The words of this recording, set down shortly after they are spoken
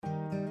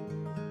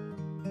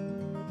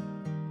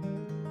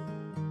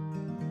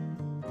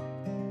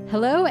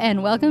Hello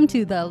and welcome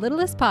to the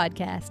Littlest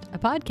Podcast, a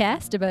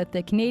podcast about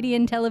the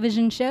Canadian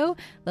television show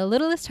The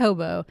Littlest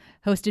Hobo,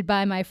 hosted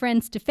by my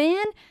friend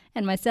Stefan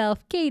and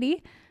myself,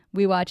 Katie.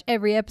 We watch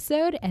every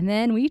episode and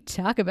then we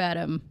talk about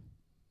them.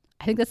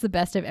 I think that's the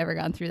best I've ever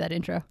gone through that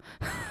intro.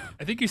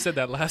 I think you said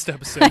that last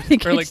episode,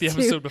 or like the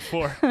episode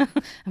before.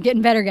 I'm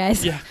getting better,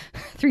 guys. Yeah.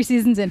 3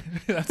 seasons in.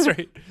 That's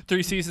right.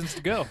 3 seasons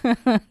to go.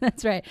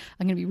 That's right.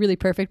 I'm going to be really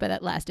perfect by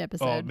that last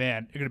episode. Oh,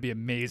 man. You're going to be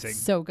amazing.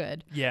 So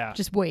good. Yeah.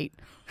 Just wait.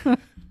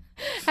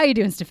 How you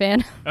doing,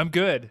 Stefan? I'm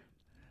good.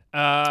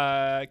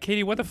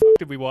 Katie, what the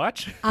did we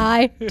watch?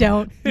 I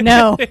don't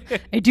know.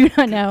 I do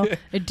not know.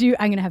 I'm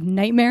going to have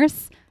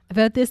nightmares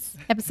about this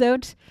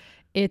episode.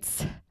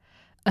 It's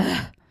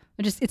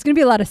going to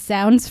be a lot of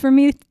sounds for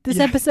me this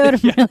episode.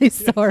 I'm really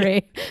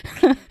sorry.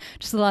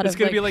 Just a lot It's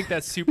going to be like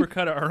that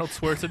supercut of Arnold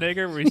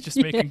Schwarzenegger where he's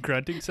just making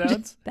grunting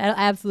sounds. That'll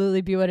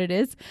absolutely be what it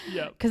is.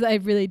 Yeah. Because I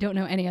really don't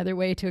know any other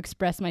way to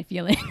express my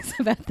feelings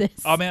about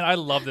this. Oh, man, I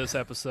love this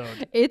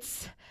episode.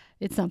 It's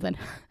something.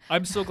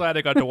 I'm so glad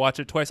I got to watch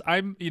it twice.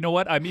 You know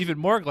what? I'm even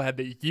more glad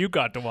that you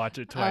got to watch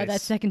it twice. Oh,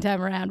 that second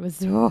time around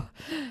was... Oh.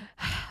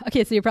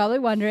 Okay, so you're probably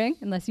wondering,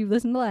 unless you've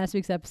listened to last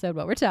week's episode,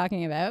 what we're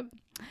talking about.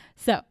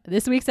 So,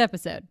 this week's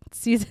episode,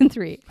 Season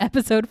 3,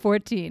 Episode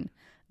 14,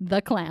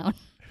 The Clown,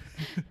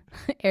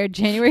 aired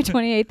January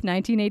 28th,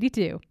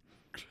 1982.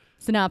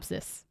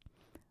 Synopsis: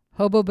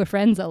 Hobo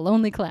befriends a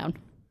lonely clown.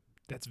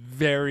 That's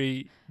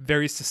very,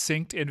 very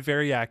succinct and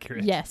very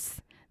accurate.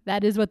 Yes,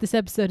 that is what this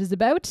episode is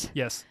about.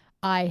 Yes.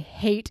 I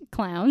hate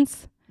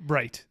clowns.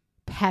 Right.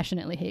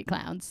 Passionately hate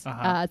clowns.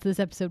 Uh-huh. So this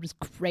episode was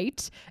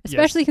great,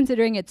 especially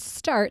considering it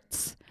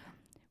starts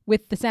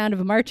with the sound of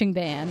a marching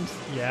band.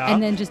 Yeah.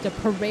 And then just a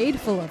parade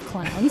full of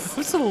clowns.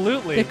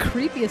 Absolutely. The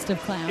creepiest of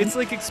clowns. It's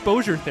like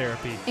exposure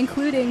therapy.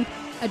 Including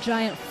a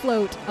giant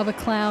float of a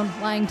clown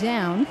lying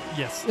down.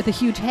 Yes. With a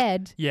huge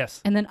head.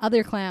 Yes. And then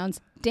other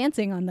clowns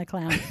dancing on the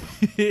clown.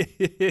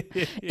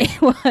 It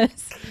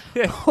was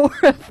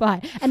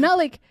horrifying. And not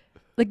like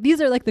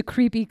these are like the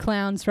creepy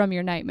clowns from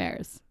your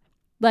nightmares.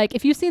 Like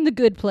if you've seen The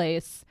Good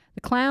Place,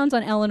 the clowns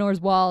on Eleanor's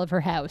wall of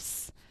her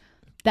house,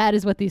 that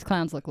is what these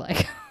clowns look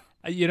like.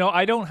 You know,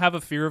 I don't have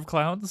a fear of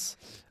clowns.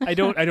 I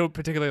don't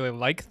particularly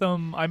like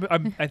them.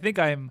 I think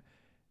I'm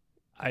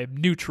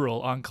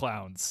neutral on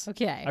clowns.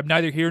 Okay. I'm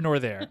neither here nor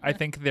there. I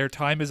think their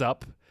time is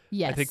up.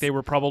 Yes. I think they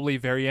were probably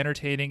very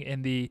entertaining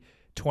in the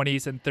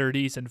 20s and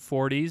 30s and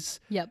 40s.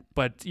 Yep.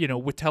 But, you know,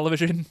 with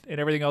television and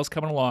everything else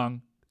coming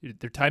along,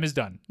 their time is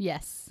done.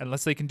 Yes.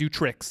 Unless they can do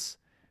tricks,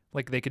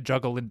 like they could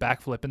juggle and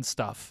backflip and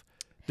stuff.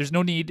 There's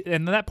no need,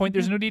 and at that point,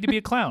 there's no need to be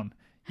a clown.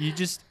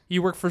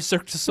 You work for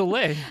Cirque du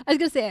Soleil. I was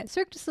going to say,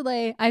 Cirque du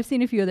Soleil, I've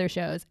seen a few of their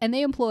shows, and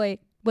they employ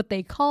what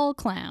they call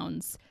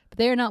clowns, but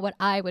they are not what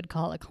I would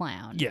call a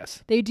clown.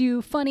 Yes. They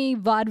do funny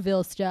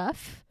vaudeville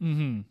stuff,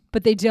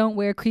 but they don't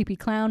wear creepy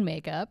clown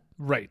makeup.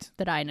 Right.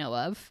 That I know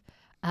of.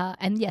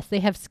 And yes,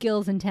 they have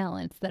skills and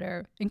talents that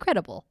are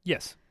incredible.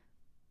 Yes.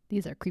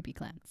 These are creepy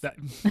clowns.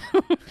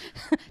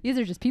 These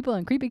are just people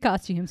in creepy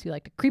costumes who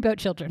like to creep out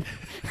children.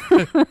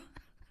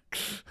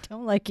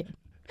 Don't like it.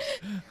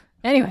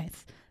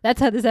 Anyways,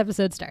 that's how this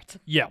episode starts.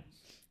 Yeah.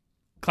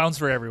 Clowns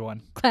for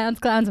everyone. Clowns,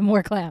 and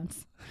more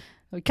clowns.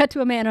 We cut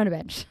to a man on a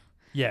bench.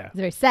 Yeah. He's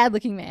a very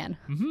sad-looking man.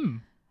 Mm-hmm.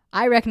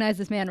 I recognize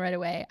this man right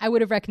away. I would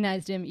have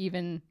recognized him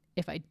even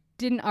if I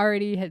didn't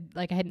already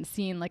I hadn't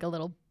seen like a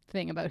little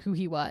thing about who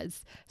he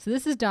was. So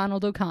this is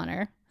Donald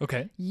O'Connor.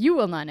 Okay. You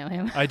will not know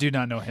him. I do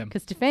not know him.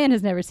 Because Stefan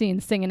has never seen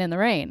Singing in the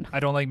Rain. I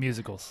don't like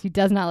musicals. He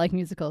does not like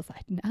musicals.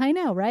 I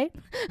know, right?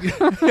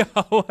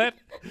 What?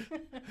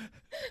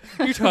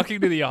 Are you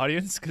talking to the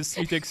audience? Because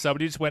you think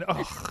somebody just went,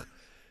 oh.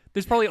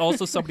 There's probably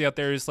also somebody out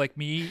there who's like,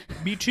 me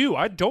too.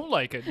 I don't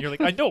like it. And you're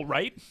like, I know,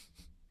 right?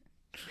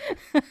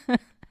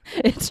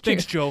 It's true.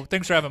 Thanks, Joe.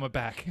 Thanks for having my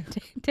back.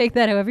 Take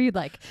that however you'd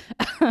like.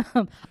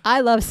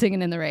 I love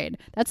Singing in the Rain.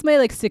 That's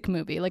my sick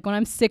movie. Like when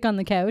I'm sick on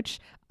the couch,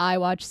 I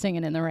watch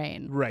Singing in the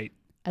Rain. Right.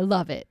 I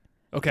love it.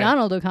 Okay.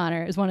 Donald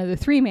O'Connor is one of the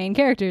 3 main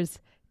characters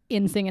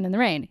in Singing in the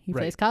Rain. He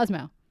plays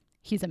Cosmo.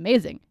 He's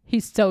amazing.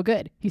 He's so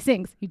good. He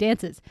sings. He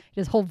dances.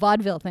 He does whole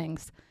vaudeville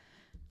things.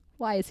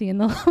 Why is he in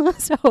The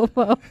Littlest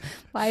Hobo?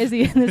 Why is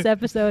he in this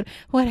episode?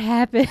 What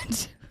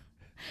happened?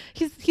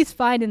 He's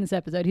fine in this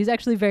episode. He's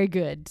actually very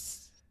good.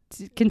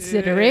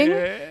 Considering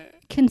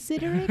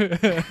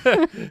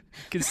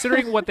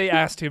what they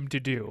asked him to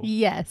do.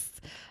 Yes.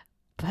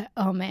 But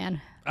oh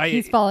man,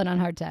 he's fallen on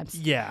hard times.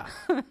 Yeah.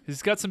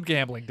 He's got some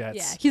gambling debts.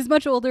 Yeah. He's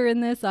much older in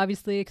this,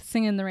 obviously.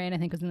 Singing in the Rain I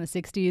think was in the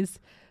 60s.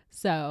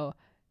 So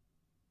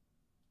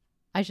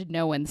I should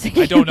know when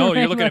Singing I don't in the know.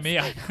 Rain You're looking was. at me.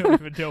 I don't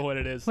even know what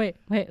it is. Wait,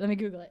 let me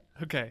Google it.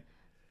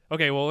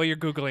 Okay, well, while you're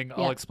Googling,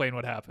 I'll explain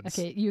what happens.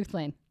 Okay, you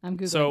explain. I'm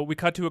Googling. So we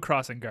cut to a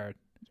crossing guard.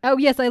 Oh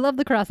yes, I love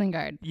the crossing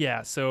guard.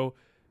 Yeah, so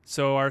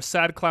our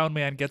sad clown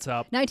man gets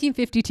up.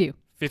 1952.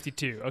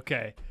 52,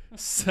 okay.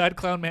 Sad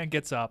clown man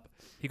gets up,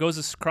 He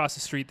goes across the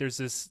street. There's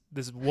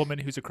this woman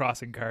who's a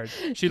crossing guard.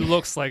 She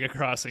looks like a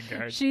crossing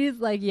guard. She's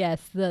like, yes,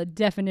 the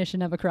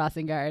definition of a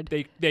crossing guard.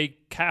 They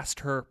cast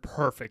her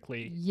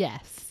perfectly.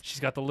 Yes. She's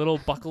got the little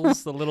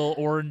buckles, the little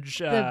orange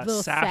The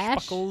little sash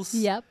buckles.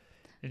 Yep.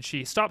 And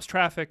she stops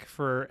traffic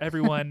for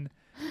everyone.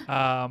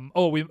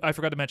 I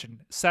forgot to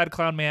mention, Sad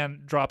Clown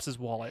Man drops his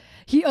wallet.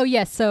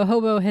 So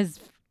Hobo has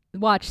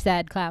watched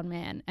Sad Clown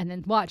Man and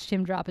then watched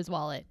him drop his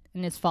wallet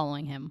and is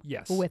following him.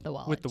 Yes. With the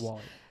wallet. With the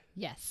wallet.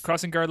 Yes.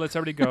 Crossing guard lets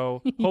everybody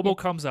go. Hobo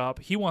comes up.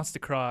 He wants to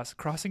cross.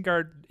 Crossing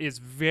guard is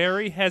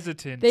very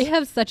hesitant. They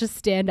have such a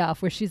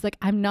standoff where she's like,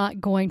 I'm not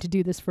going to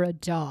do this for a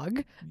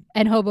dog.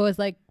 And Hobo is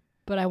like,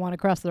 but I want to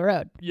cross the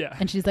road. Yeah.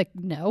 And she's like,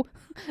 no.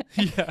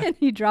 Yeah. And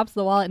he drops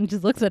the wallet and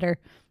just looks at her.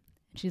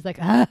 And she's like,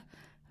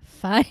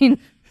 fine.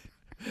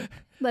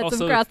 Lets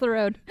him cross the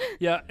road.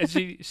 Yeah, and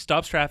she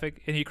stops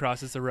traffic and he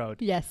crosses the road.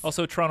 Yes.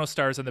 Also, Toronto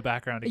Stars in the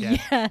background again.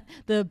 Yeah,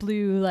 the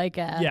blue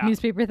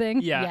newspaper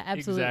thing. Yeah,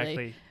 absolutely.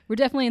 exactly. We're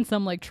definitely in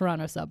some like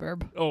Toronto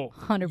suburb. Oh,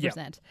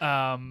 100%.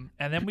 Yeah.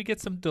 And then we get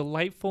some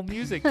delightful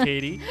music,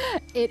 Katie.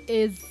 It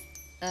is,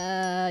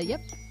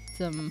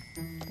 some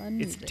fun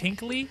It's music.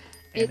 tinkly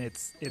and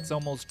it's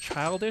almost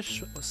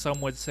childish.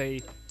 Some would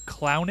say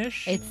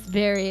clownish.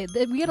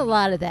 We get a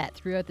lot of that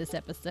throughout this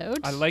episode.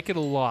 I like it a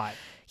lot.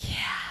 Yeah.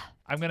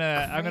 I'm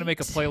gonna make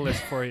a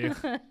playlist for you.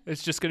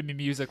 It's just gonna be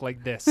music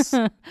like this.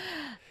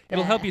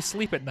 It'll help you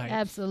sleep at night.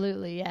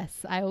 Absolutely,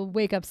 yes. I will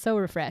wake up so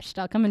refreshed.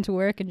 I'll come into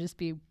work and just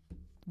be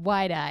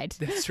wide-eyed.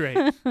 That's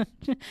right.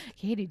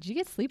 Katie, did you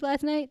get sleep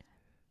last night?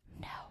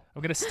 No.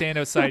 I'm gonna stand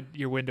outside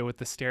your window with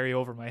the stereo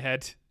over my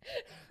head,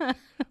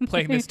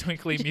 playing this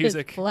twinkly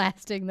music. Just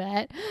blasting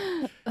that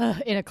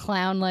in a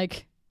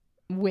clown-like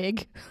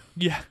wig.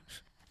 Yeah.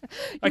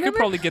 I could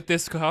probably get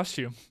this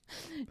costume.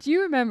 Do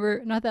you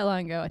remember, not that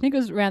long ago, I think it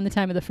was around the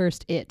time of the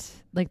first It,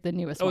 like the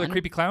newest one. Oh, the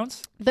creepy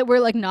clowns? That were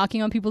like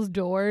knocking on people's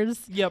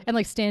doors. Yep. And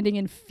like standing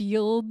in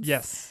fields.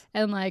 Yes.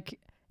 And like,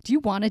 do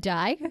you want to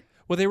die?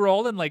 Well, they were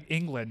all in like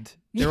England.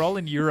 They're all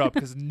in Europe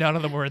because none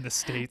of them were in the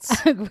States.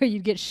 Where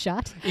you'd get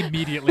shot.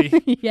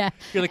 Immediately. Yeah.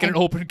 You're like in an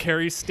open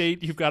carry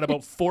state. You've got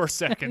about 4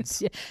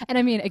 seconds. Yeah. And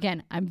I mean,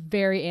 again, I'm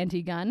very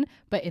anti-gun,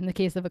 but in the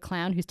case of a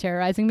clown who's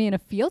terrorizing me in a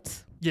field,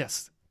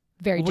 Yes.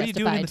 very What justified. are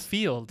you doing in the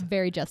field?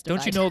 Very justified.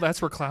 Don't you know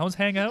that's where clowns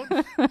hang out?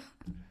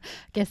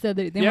 Guess so.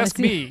 They You ask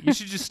me. You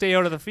should just stay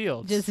out of the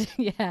fields.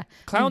 Yeah.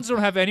 Clowns don't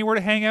have anywhere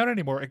to hang out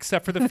anymore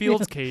except for the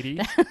fields,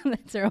 Katie.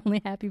 That's their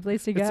only happy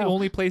place to go. It's the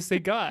only place they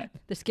got.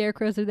 The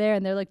scarecrows are there,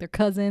 and they're like their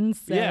cousins.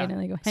 So, Yeah. you know,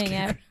 they go hang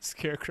out.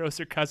 Scarecrows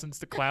are cousins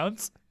to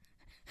clowns?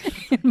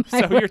 In Is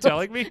my that what you're world.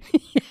 telling me?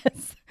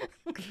 Yes.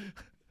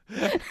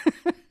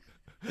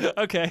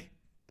 Okay.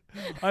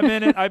 I'm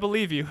in it. I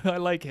believe you. I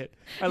like it.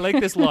 I like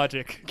this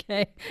logic.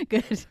 Okay.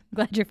 Good.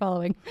 Glad you're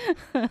following.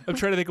 I'm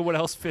trying to think of what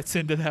else fits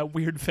into that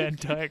weird Venn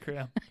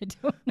diagram. I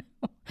don't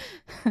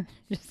know.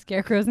 Just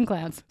scarecrows and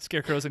clowns.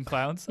 Scarecrows and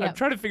clowns? Yep. I'm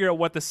trying to figure out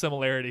what the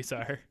similarities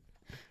are.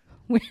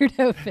 Weird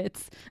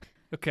outfits.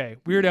 Okay.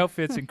 Weird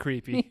outfits and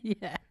creepy.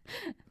 Yeah.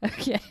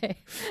 Okay.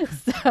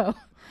 So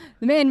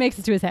the man makes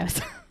it to his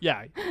house.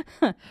 Yeah.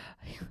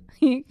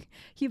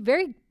 He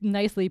very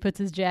nicely puts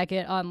his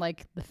jacket on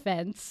like the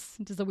fence,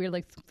 does a weird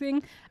like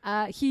thing.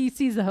 He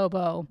sees the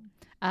hobo.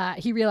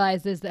 He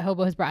realizes that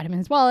Hobo has brought him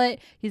his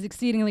wallet. He's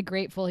exceedingly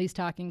grateful. He's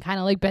talking kind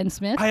of like Ben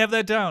Smith. I have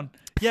that down.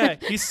 Yeah,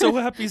 he's so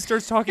happy he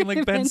starts talking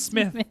like Ben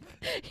Smith.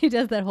 He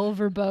does that whole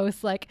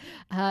verbose, like,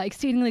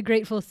 exceedingly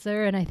grateful,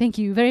 sir, and I thank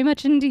you very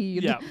much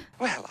indeed. Yeah.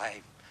 Well,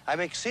 I'm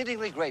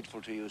exceedingly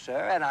grateful to you,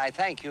 sir, and I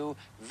thank you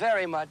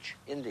very much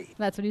indeed.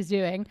 That's what he's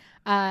doing.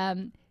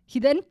 He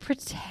then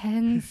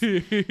pretends.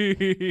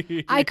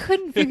 I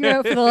couldn't figure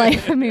out for the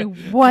life of me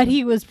what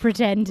he was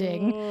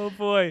pretending. Oh,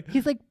 boy.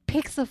 He's like,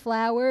 picks a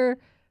flower,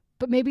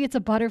 but maybe it's a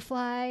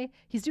butterfly.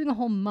 He's doing a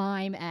whole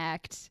mime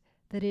act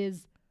that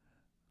is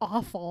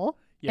awful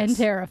and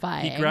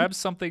terrifying. He grabs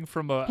something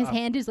from his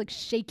hand is like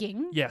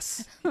shaking.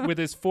 Yes, with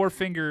his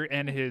forefinger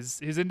and his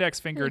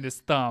index finger and his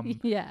thumb.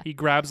 Yeah. He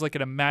grabs like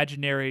an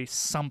imaginary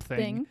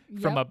something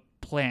from Yep. a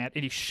plant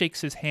and he shakes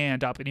his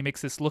hand up and he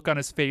makes this look on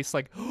his face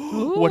like,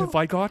 what have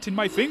I got in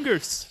my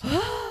fingers?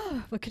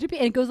 What could it be?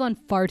 And it goes on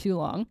far too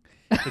long.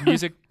 The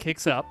music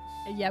kicks up.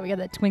 Yeah, we got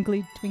that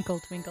twinkly, twinkle,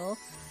 twinkle.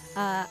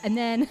 And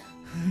then...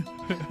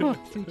 oh,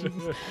 sweet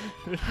Jesus.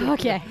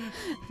 Okay.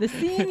 The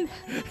scene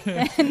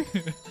then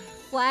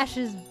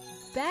flashes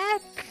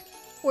back.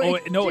 Or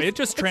It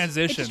just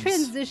transitions. It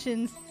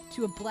transitions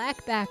to a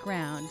black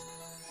background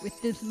with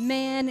this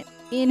man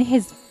in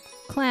his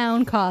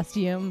clown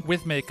costume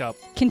With makeup.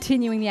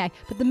 continuing the act.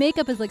 But the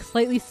makeup is like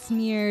slightly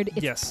smeared.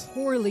 It's Yes.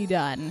 poorly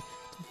done.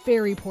 It's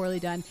very poorly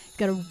done. He's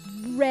got a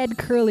red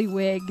curly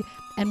wig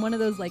and one of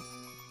those like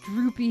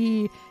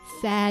droopy,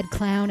 sad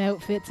clown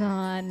outfits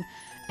on.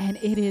 And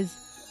it is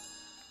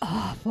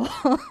awful.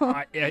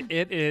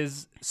 It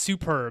is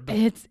superb.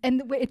 And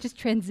the way it just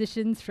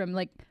transitions from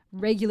like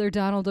regular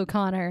Donald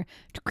O'Connor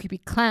to creepy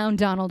clown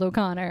Donald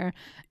O'Connor.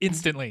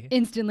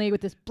 Instantly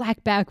With this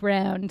black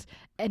background,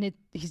 and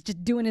he's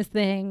just doing his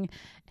thing.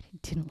 And he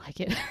didn't like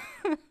it.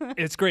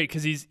 It's great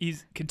because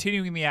he's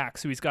continuing the act.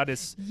 So he's got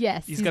his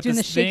he's got doing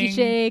this the shaky thing,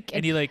 shake,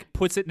 and he like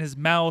puts it in his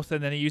mouth,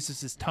 and then he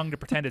uses his tongue to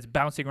pretend it's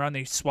bouncing around.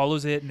 Then he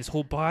swallows it, and his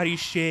whole body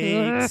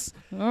shakes.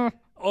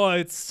 Oh,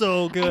 it's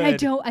so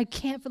good. And I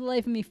can't for the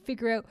life of me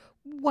figure out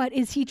what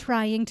is he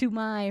trying to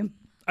mime.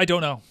 I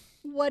don't know.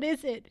 What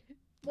is it?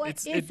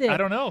 What is it? I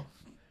don't know.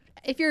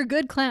 If you're a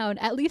good clown,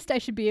 at least I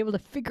should be able to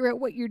figure out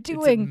what you're It's a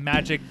doing.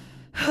 magic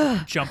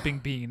jumping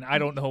bean. I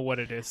don't know what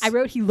it is. I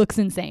wrote he looks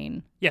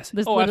insane. Yes.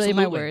 This literally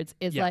my words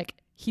is like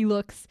he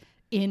looks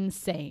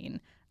insane.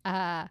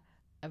 I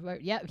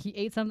wrote, he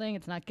ate something.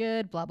 It's not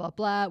good. Blah, blah,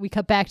 blah. We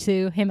cut back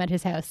to him at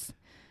his house.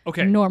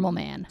 Okay. Normal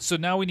man. So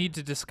now we need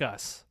to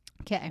discuss.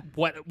 Okay.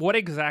 What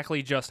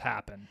exactly just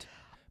happened?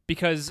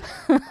 Because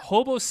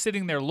Hobo's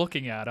sitting there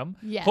looking at him.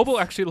 Yes. Hobo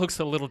actually looks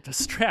a little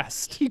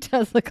distressed. He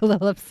does look a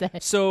little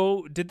upset.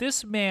 So did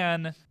this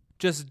man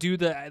just do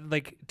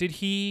did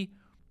he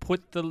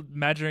put the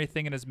imaginary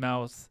thing in his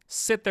mouth,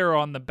 sit there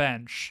on the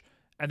bench,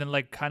 and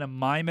then kind of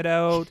mime it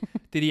out?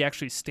 Did he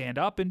actually stand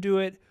up and do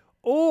it?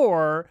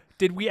 Or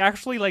did we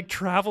actually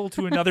travel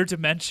to another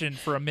dimension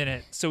for a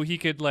minute so he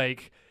could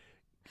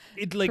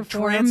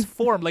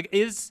transform?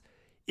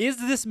 Is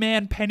this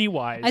man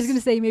Pennywise? I was going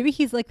to say, maybe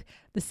he's like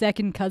the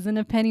second cousin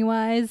of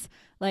Pennywise.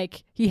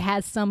 Like, he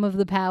has some of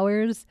the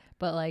powers,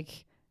 but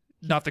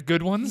not the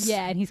good ones?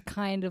 Yeah, and he's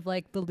kind of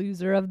like the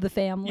loser of the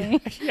family.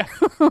 Yeah.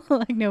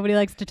 Nobody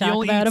likes to talk he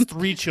only about eats him.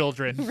 3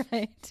 children.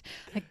 Right.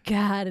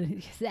 God,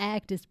 his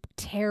act is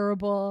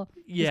terrible.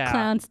 Yeah. His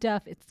clown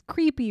stuff, it's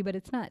creepy, but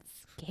it's not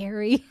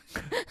scary.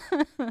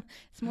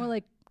 It's more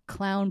like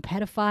clown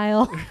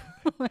pedophile.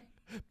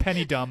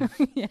 Pennydumb.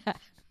 Yeah.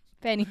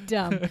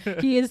 Pennydumb.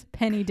 He is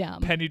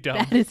Pennydumb.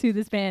 Pennydumb. That is who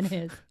this man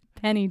is.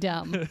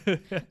 Pennydumb.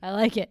 I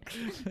like it.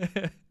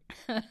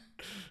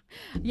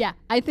 Yeah,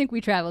 I think we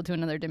traveled to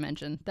another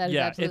dimension. That is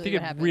absolutely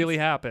what happened. I think it really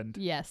happened.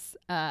 Yes,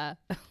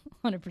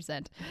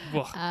 100%.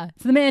 So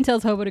So the man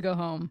tells Hobo to go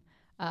home.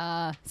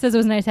 Says it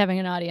was nice having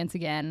an audience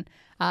again.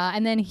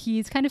 And then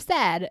he's kind of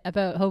sad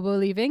about Hobo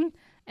leaving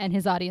and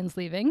his audience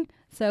leaving.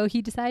 So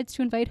he decides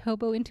to invite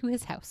Hobo into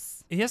his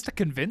house. He has to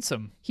convince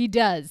him. He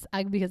does.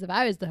 Because if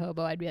I was the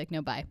Hobo, I'd be like,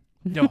 no, bye.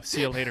 No,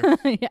 see you later.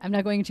 Yeah, I'm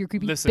not going into your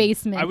creepy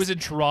basement. I was in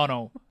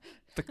Toronto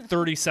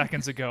 30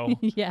 seconds ago.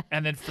 Yeah.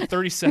 And then for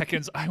 30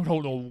 seconds, I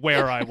don't know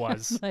where I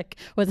was.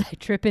 Was I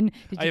tripping?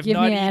 Did I you have give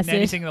not me eaten acid?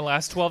 anything in the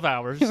last 12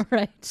 hours.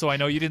 Right. So I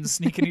know you didn't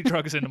sneak any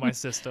drugs into my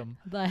system.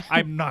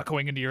 I'm not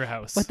going into your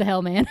house. What the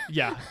hell, man?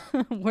 Yeah.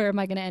 Where am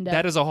I going to end up?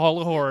 That is a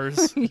hall of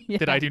horrors Yeah.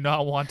 that I do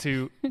not want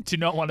to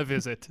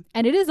visit.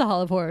 And it is a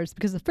hall of horrors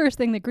because the first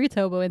thing that greets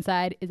Hobo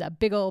inside is a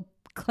big old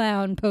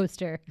clown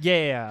poster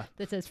Yeah.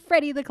 that says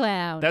Freddy the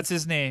Clown. That's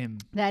his name.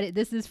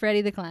 This is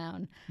Freddy the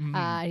Clown.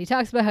 He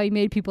talks about how he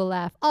made people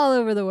laugh all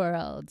over the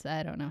world.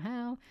 I don't know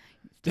how.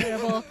 It's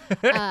terrible.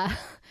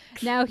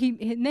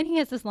 And then he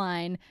has this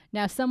line,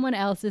 now someone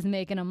else is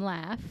making him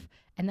laugh,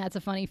 and that's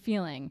a funny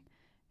feeling.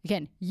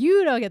 Again,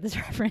 you don't get this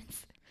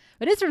reference.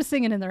 But it's from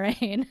Singing in the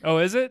Rain. Oh,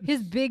 is it?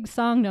 His big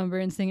song number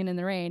in Singing in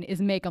the Rain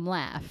is Make 'em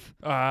Laugh.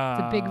 It's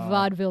a big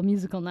vaudeville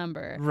musical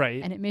number.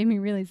 Right. And it made me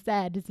really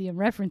sad to see him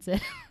reference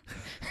it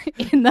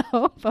in The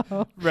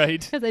Hobo.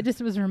 Right. Because I just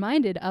was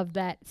reminded of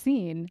that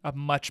scene. A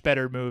much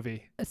better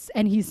movie.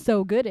 And he's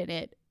so good in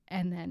it.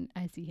 And then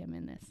I see him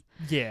in this.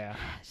 Yeah.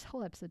 This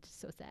whole episode is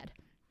so sad.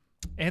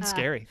 And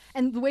scary.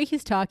 And the way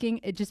he's talking,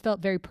 it just felt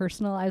very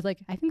personal. I was like,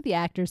 I think the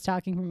actor's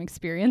talking from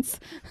experience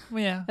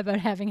Yeah. about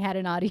having had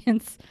an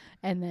audience.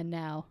 And then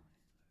now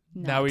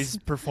he's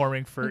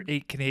performing for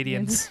 8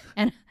 Canadians.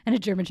 and a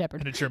German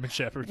Shepherd. And a German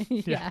Shepherd.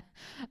 Yeah.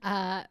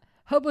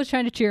 Hobo's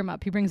trying to cheer him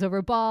up. He brings over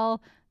a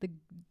ball. The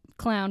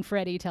clown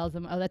Freddy tells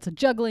him, oh, that's a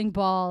juggling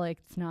ball.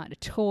 It's not a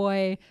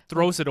toy.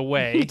 Throws it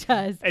away. He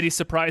does. And he's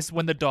surprised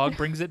when the dog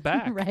brings it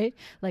back. Right?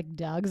 Like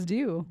dogs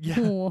do. Yeah.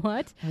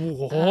 What?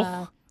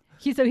 Whoa.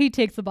 So he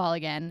takes the ball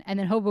again, and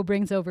then Hobo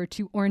brings over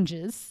 2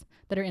 oranges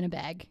that are in a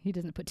bag. He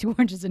doesn't put 2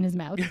 oranges in his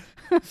mouth.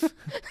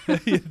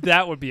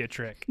 That would be a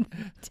trick.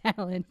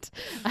 Talent.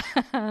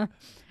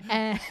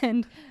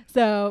 And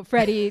so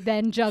Freddy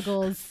then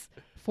juggles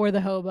for the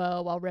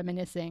Hobo while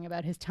reminiscing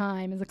about his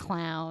time as a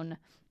clown.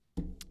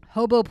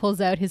 Hobo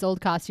pulls out his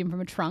old costume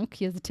from a trunk.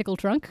 He has a tickle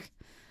trunk.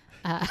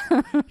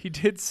 He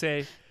did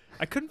say,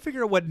 I couldn't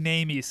figure out what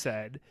name he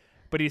said,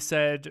 but he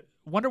said,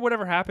 wonder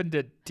whatever happened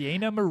to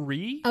Dana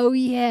Marie? Oh,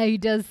 yeah, he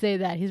does say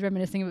that. He's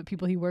reminiscing about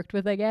people he worked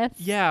with, I guess.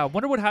 Yeah,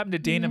 wonder what happened to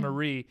Dana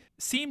Marie.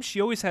 Seems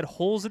she always had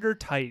holes in her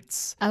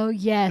tights. Oh,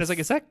 yes. And I was like,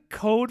 is that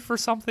code for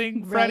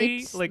something, Freddie?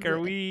 Right. Like,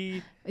 are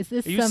you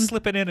some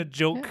slipping in a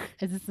joke?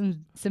 Is this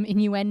some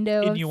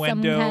innuendo?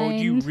 Innuendo? Of some kind?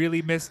 Do you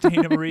really miss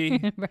Dana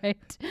Marie?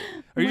 Right.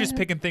 Or are you just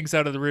picking things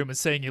out of the room and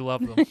saying you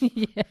love them?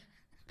 Yeah.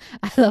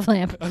 I love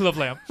Lamp. I love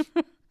Lamp.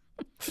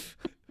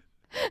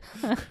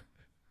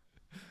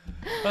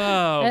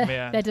 Oh,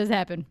 man. That does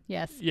happen,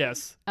 yes.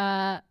 Yes.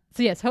 So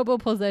yes, Hobo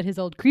pulls out his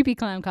old creepy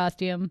clown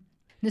costume.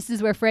 This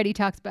is where Freddy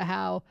talks about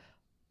how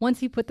once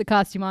he put the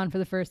costume on for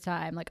the first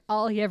time, like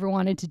all he ever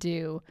wanted to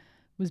do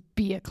was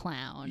be a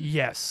clown.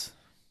 Yes.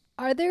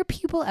 Are there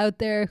people out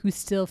there who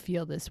still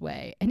feel this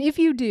way? And if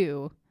you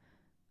do,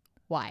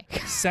 why?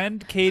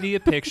 Send Katie a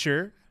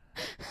picture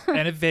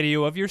and a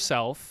video of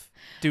yourself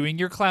doing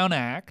your clown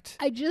act.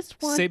 I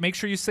just want... Make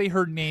sure you say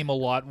her name a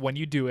lot when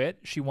you do it.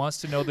 She wants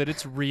to know that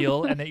it's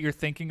real and that you're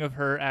thinking of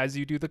her as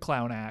you do the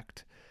clown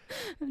act.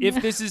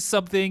 If this is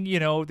something,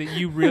 that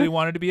you really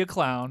wanted to be a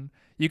clown,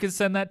 you can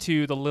send that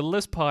to the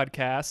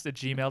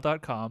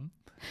littlestpodcast@gmail.com.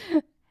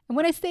 And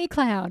when I say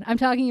clown, I'm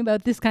talking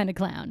about this kind of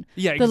clown.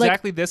 Yeah,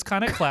 exactly this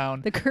kind of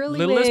clown. The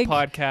curly wig.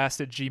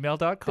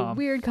 Littlestpodcast@gmail.com. The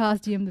weird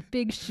costume, the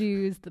big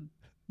shoes, the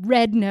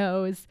red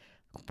nose.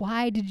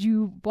 Why?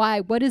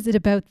 What is it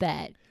about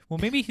that? Well,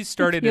 maybe he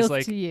started as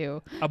like to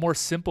you? a more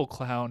simple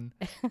clown,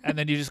 and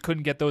then you just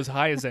couldn't get those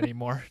highs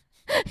anymore.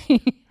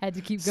 He had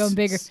to keep going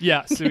bigger.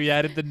 Yeah, so he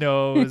added the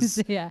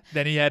nose. Yeah.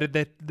 Then he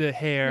added the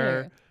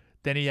hair.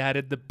 Then he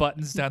added the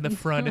buttons down the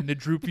front and the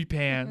droopy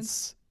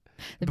pants.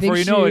 Before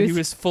you know it, he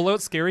was full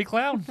out scary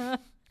clown.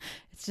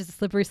 It's just a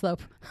slippery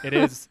slope. It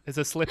is. It's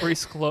a slippery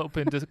slope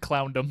into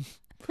clowndom.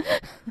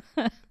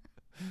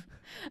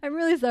 I'm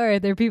really sorry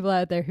there are people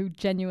out there who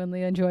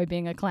genuinely enjoy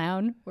being a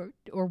clown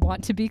or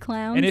want to be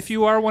clowns. And if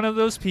you are one of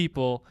those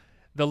people,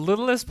 the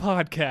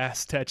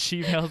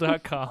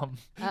littlestpodcast@gmail.com.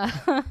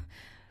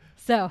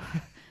 So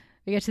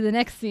we get to the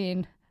next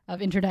scene of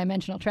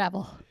interdimensional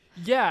travel.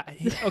 Yeah.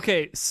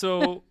 Okay,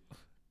 so...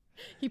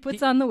 He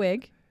puts on the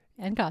wig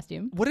and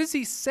costume. What does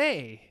he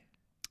say?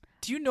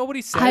 Do you know what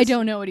he says? I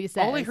don't know what he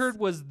says. All I heard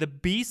was the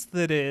beast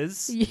that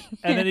is,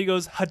 and then he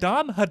goes,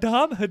 Hadam,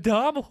 Hadam,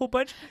 Hadam, a whole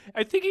bunch.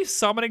 I think he's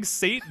summoning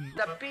Satan.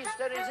 The beast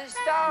that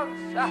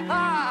resistance!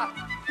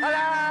 Aha!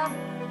 Alarm!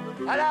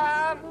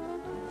 Alarm!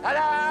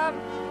 Alarm!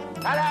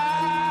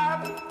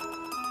 Alarm!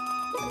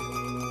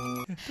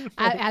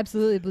 I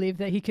absolutely believe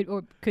that he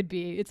could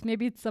be. It's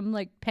some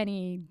like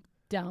Pennydumb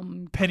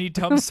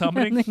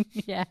summoning?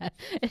 Yeah,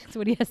 it's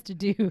what he has to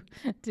do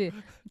to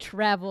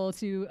travel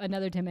to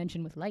another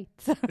dimension with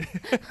lights.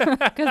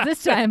 Because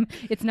this time,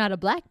 it's not a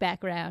black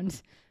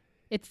background.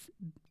 It's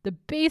the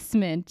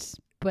basement,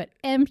 but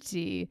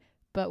empty,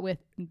 but with...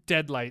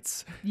 dead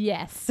lights.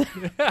 Yes.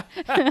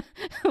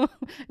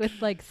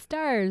 With like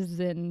stars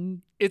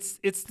and It's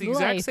the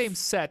exact same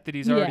set that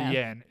he's already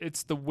in.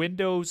 It's the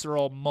windows are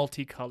all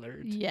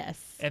multicolored.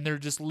 Yes. And they're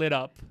just lit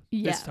up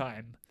this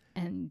time.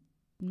 And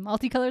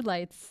multicolored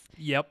lights.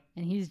 Yep.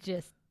 And he's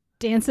just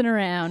dancing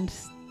around.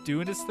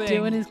 Doing his thing.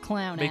 Doing his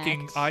clown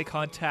making act. eye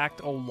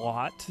contact a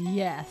lot.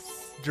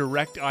 Yes.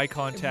 Direct eye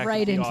contact right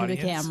with the into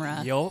audience. the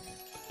camera. Yup.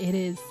 It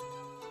is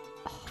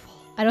awful.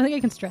 I don't think I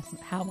can stress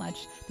how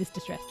much this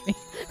distressed me.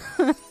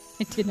 I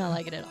did not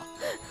like it at all.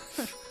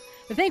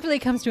 But thankfully it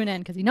comes to an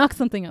end because he knocks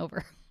something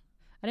over.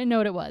 I didn't know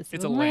what it was.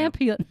 It's a a lamp.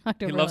 He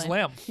knocked over He loves a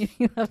lamp. lamp.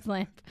 He loves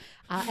lamp.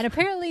 And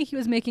apparently he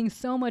was making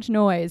so much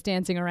noise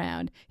dancing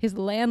around. His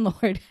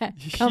landlord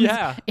comes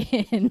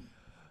in.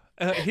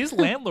 His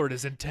landlord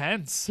is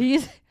intense.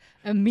 He's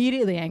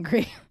immediately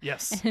angry.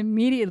 Yes. And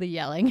immediately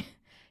yelling.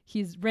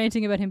 He's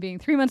ranting about him being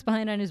 3 months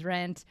behind on his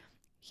rent.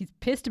 He's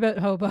pissed about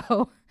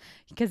Hobo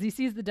because he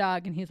sees the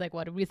dog and he's like,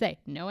 what did we say?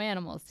 No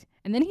animals.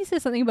 And then he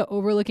says something about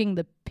overlooking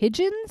the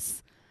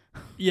pigeons.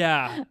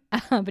 Yeah.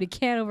 But he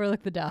can't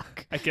overlook the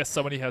dog. I guess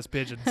somebody has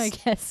pigeons. I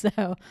guess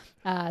so.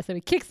 So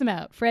he kicks him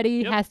out.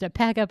 Freddy has to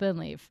pack up and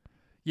leave.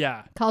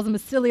 Yeah. Calls him a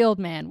silly old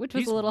man, which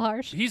was a little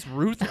harsh. He's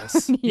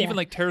ruthless. He even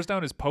tears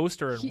down his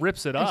poster and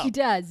rips it up. He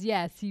does,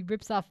 yes. He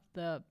rips off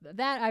that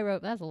I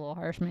wrote, that's a little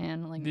harsh,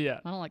 man. Like, I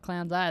don't like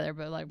clowns either,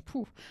 but like,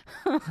 poof.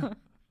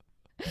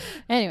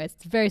 Anyways,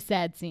 it's a very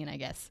sad scene, I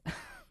guess.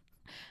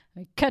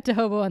 We cut to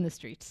Hobo on the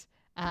street.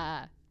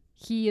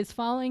 He is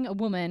following a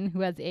woman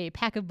who has a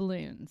pack of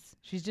balloons.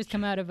 She's just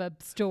come out of a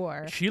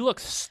store. She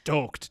looks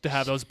stoked to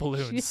have those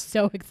balloons. She's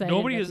so excited.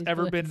 Nobody has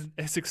ever been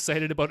as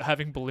excited about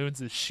having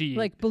balloons as she.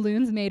 Like,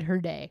 balloons made her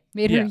day,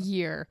 made her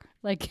year.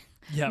 Like,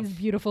 these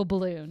beautiful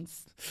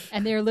balloons.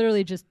 And they're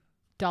literally just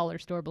dollar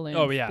store balloons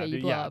that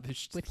you blow up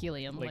with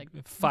helium. Like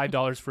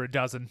 $5 for a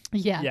dozen.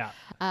 Yeah.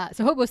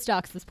 So Hobo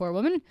stalks this poor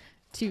woman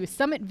to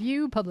Summit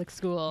View Public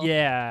School.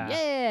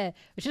 Yeah.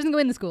 But she doesn't go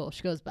in the school.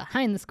 She goes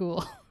behind the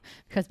school.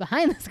 Because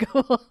behind the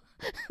school...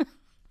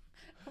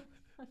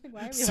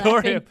 Why are we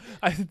Sorry.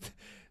 laughing?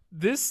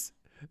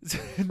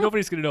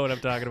 Nobody's going to know what I'm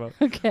talking about.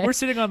 Okay. We're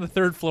sitting on the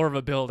third floor of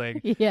a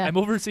building. Yeah. I'm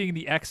overseeing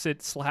the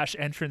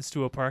exit/entrance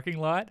to a parking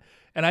lot.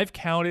 And I've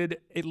counted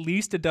at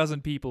least a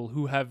dozen people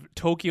who have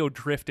Tokyo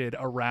drifted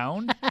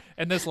around.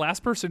 And this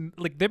last person,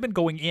 like, they've been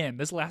going in.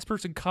 This last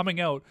person coming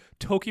out,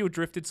 Tokyo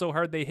drifted so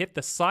hard they hit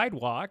the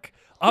sidewalk,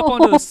 up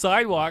onto the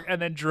sidewalk,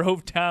 and then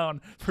drove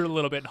down for a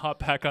little bit and hopped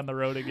back on the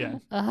road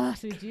again.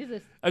 Sweet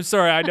Jesus. I'm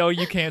sorry, I know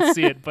you can't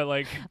see it, but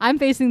like... I'm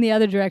facing the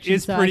other direction,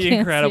 it's so pretty I can't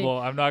incredible,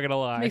 see. I'm not going to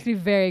lie. Makes me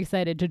very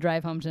excited to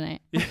drive home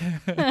tonight.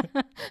 We're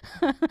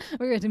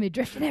going to be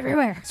drifting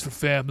everywhere. It's for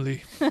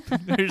family.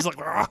 They're just like,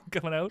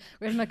 coming out.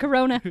 Where's my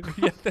Corona?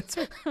 Yeah, that's...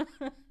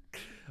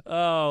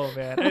 Oh,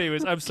 man.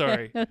 Anyways, I'm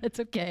sorry. No, that's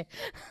okay.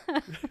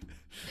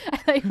 I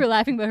thought you were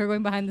laughing about her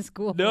going behind the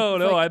school. No,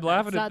 It's like, I'm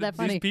laughing not at that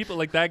funny. these people.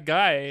 Like that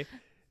guy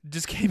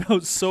just came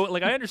out so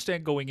like I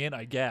understand going in,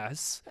 I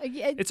guess.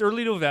 Yeah, It's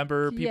early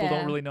November. People Yeah.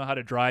 don't really know how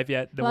to drive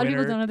yet. a lot of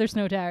people don't have their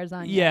snow tires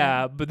on.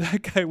 Yeah, but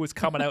that guy was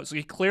coming out, so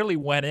he clearly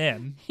went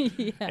in.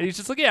 Yeah. And he's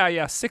just like,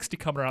 yeah, 60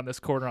 coming around this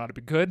corner ought to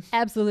be good.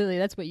 Absolutely.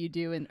 That's what you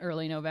do in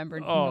early November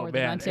in Oh Northern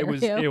man,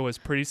 Ontario. it was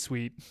pretty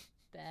sweet.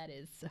 That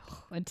is so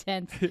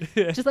intense.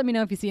 Just let me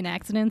know if you see an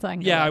accident so I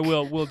can Yeah, go I look.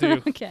 will. We'll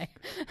do. Okay.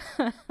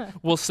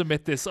 We'll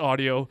submit this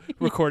audio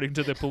recording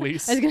to the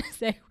police. I was going to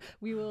say,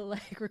 we will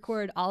like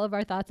record all of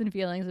our thoughts and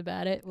feelings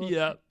about it.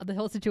 Yeah. The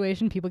whole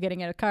situation, people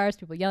getting out of cars,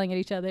 people yelling at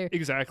each other.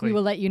 Exactly. We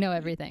will let you know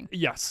everything.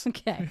 Yes.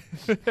 Okay.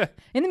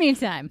 In the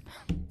meantime,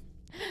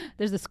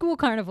 there's a school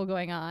carnival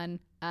going on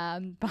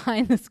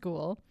behind the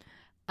school.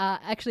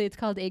 Actually, it's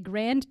called a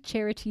Grand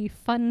Charity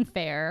Fun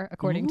Fair,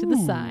 according to the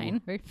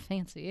sign. Very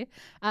fancy.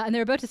 And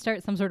they're about to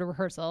start some sort of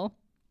rehearsal.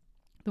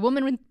 The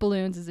woman with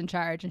balloons is in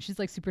charge, and she's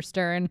like super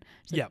stern.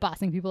 She's like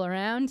bossing people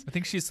around. I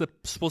think she's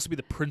supposed to be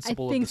the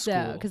principal I think of the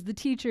school. so, because the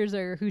teachers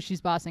are who she's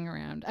bossing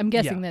around. I'm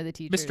guessing they're the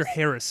teachers. Mr.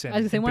 Harrison. I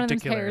was going to say in one of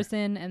them's particular.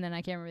 Harrison, and then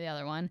I can't remember the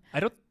other one. I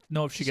don't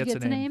know if she gets a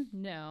name.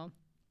 No.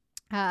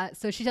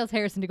 So she tells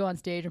Harrison to go on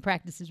stage and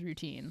practice his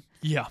routine,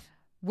 Yeah.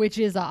 which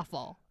is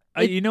awful.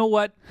 You know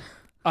what?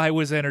 I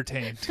was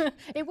entertained.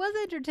 It was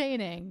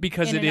entertaining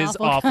Because in it an is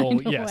awful awful,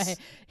 kind of yes. way.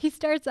 He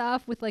starts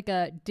off with like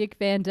a Dick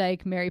Van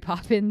Dyke, Mary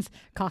Poppins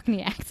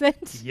Cockney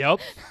accent, Yep.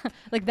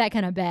 like that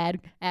kind of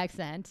bad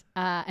accent,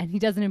 and he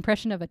does an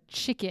impression of a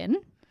chicken.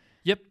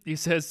 Yep. He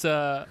says,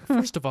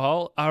 first of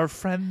all, our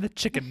friend the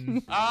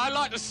chicken. I'd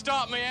like to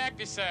start my act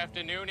this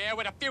afternoon here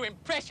with a few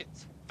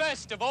impressions.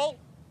 First of all,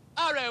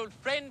 our old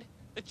friend,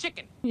 the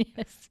chicken.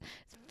 Yes,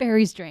 it's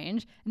very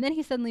strange. And then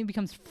he suddenly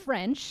becomes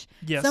French.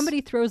 Yes. Somebody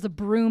throws a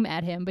broom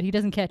at him, but he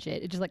doesn't catch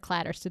it. It just like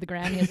clatters to the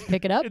ground. He has to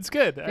pick it up. It's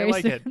good. I Very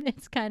like it.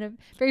 It's kind of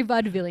very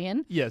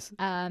vaudevillian. Yes.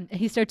 And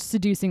he starts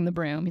seducing the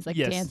broom. He's like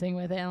Yes. dancing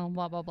with it and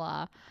blah, blah,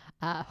 blah.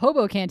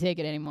 Hobo can't take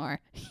it anymore.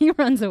 He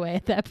runs away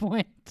at that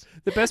point.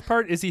 The best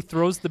part is he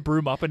throws the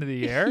broom up into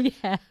the air.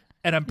 Yeah.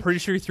 And I'm pretty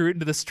sure he threw it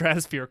into the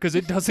stratosphere because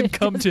it doesn't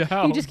come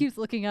down. He just keeps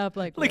looking up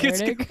like Like where'd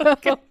it's it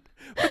go?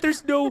 But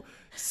there's no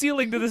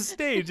ceiling to the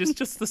stage. It's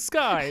just the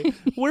sky.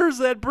 Where's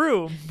that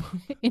broom?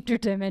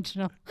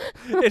 Interdimensional.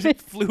 It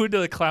flew into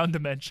the clown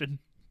dimension.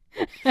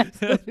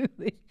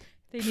 Absolutely.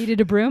 They needed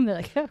a broom. They're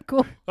like, oh,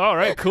 cool. All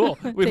right, cool.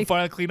 We can Take-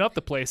 finally clean up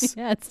the place.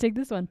 Yeah, let's take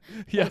this one.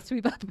 Yeah.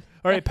 Sweep up.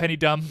 All right,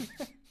 Pennydumb.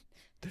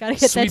 Gotta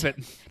get Sweep that.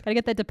 it. Gotta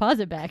get that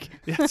deposit back.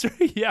 That's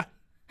right. Yeah.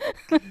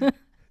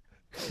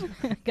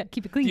 Gotta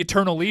keep it clean. The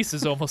eternal lease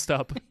is almost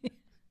up.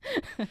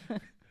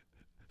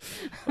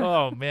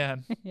 Oh,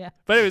 man. Yeah.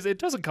 But anyways, it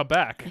doesn't come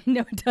back.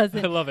 No, it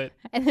doesn't. I love it.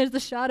 And there's the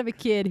shot of a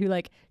kid who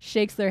like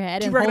shakes their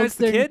head Do you and recognize holds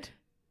the their kid?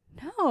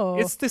 No.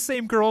 It's the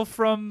same girl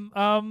from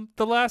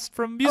the last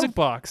from Music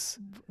Box.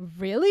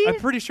 Really? I'm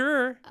pretty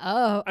sure.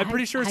 Oh, I'm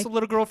pretty sure it's the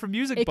little girl from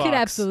Music It Box. could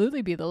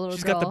absolutely be the little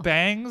She's girl. got the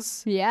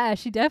bangs. Yeah,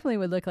 she definitely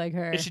would look like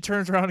her. And she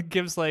turns around and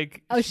gives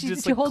like she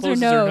just, she like, holds her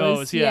closes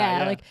nose.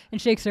 Yeah, like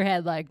and shakes her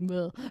head like.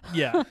 Ugh.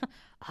 yeah.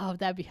 Oh,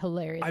 that'd be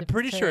hilarious. I'm if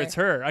pretty sure it's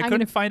her. I I'm couldn't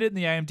gonna- find it in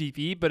the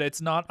IMDb, but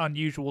it's not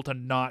unusual to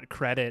not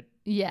credit.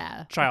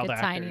 Yeah, child like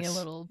a tiny actors.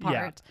 little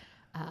Yeah. part.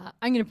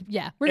 I'm gonna.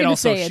 Yeah, we're And gonna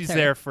also, say she's it's her.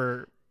 there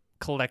for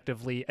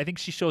collectively. I think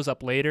she shows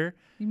up later,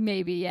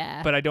 Maybe,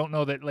 yeah. but I don't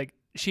know that like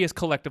she has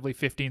collectively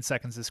 15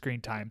 seconds of screen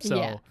time. So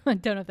yeah, I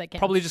don't know if that counts.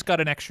 probably just got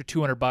an extra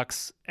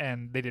 $200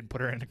 and they didn't put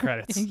her in the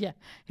credits. Yeah,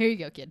 here you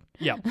go, kid.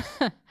 Yeah.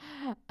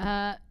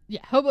 Yeah,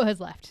 Hobo has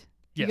left.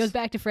 He Yes. goes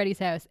back to Freddy's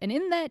house, and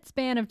in that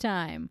span of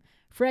time,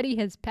 Freddy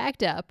has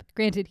packed up.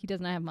 Granted, he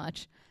does not have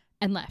much,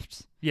 and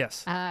left.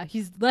 Yes.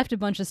 He's left a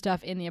bunch of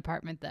stuff in the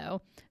apartment,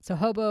 though. So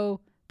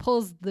Hobo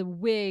pulls the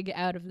wig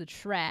out of the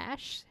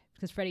trash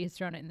because Freddy has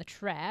thrown it in the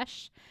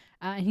trash,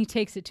 and he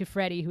takes it to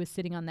Freddy, who is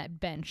sitting on that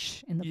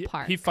bench in the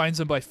park. He finds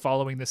him by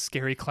following the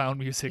scary clown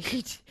music.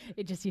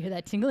 It just, you hear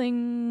that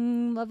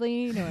tingling,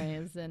 lovely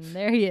noise, and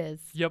there he is.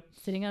 Yep.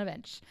 Sitting on a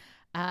bench.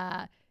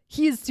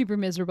 He is super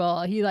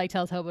miserable. He like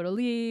tells Hobo to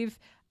leave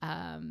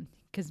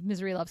because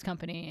misery loves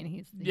company, and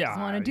he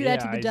doesn't want to do that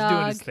to the he's dog.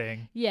 doing his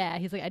thing. Yeah,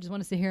 he's like, I just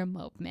want to sit here and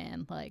mope,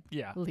 man. Like,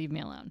 Yeah. leave me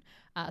alone.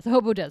 So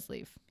Hobo does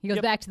leave. He goes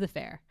Yep. back to the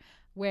fair,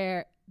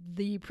 where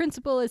the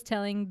principal is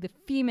telling the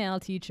female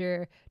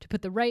teacher to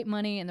put the right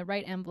money in the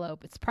right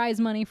envelope. It's prize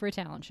money for a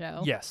talent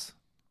show. Yes.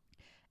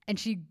 And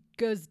she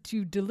goes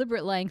to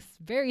deliberate lengths,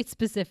 very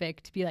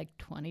specific, to be like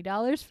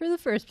 $20 for the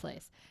first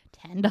place,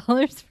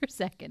 $10 for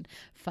second,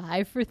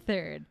 $5 for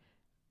third.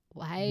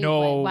 Why?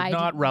 No, why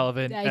not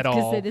relevant I at was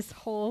gonna all. say this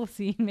whole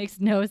scene makes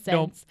no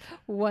sense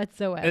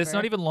whatsoever. And it's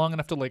not even long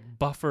enough to like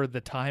buffer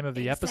the time of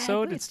the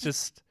episode. Exactly. It's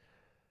just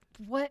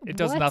It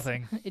does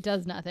nothing. It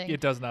does nothing.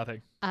 it does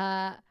nothing.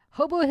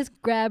 Hobo has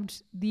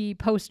grabbed the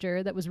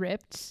poster that was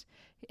ripped.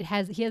 He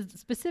has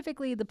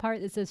specifically the part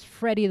that says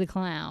Freddy the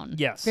Clown.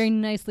 Yes. Very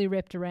nicely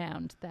ripped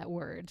around that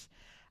word.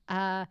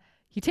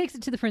 he takes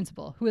it to the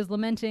principal, who is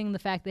lamenting the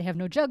fact they have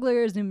no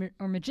jugglers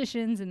or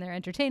magicians in their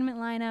entertainment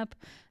lineup,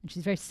 and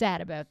she's very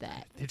sad about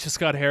that. They just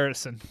got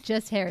Harrison.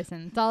 Just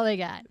Harrison. That's all they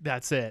got.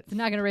 That's it. They're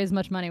not going to raise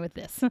much money with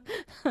this.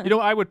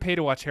 I would pay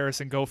to watch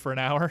Harrison go for an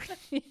hour.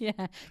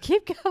 Yeah.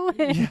 Keep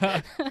going.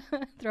 Yeah.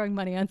 Throwing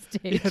money on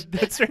stage. Yeah,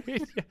 that's right.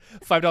 Yeah.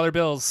 $5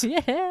 bills.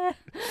 Yeah.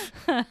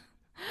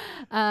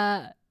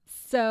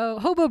 So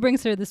Hobo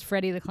brings her this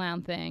Freddy the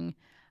Clown thing.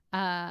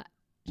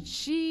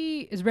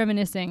 She is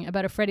reminiscing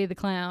about a Freddy the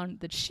Clown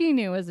that she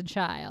knew as a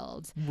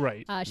child.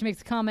 Right. She makes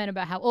a comment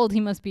about how old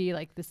he must be.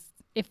 Like this,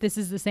 if this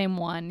is the same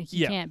one,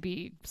 he can't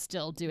be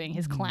still doing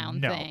his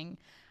clown thing.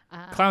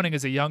 Clowning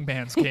is a young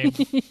man's game.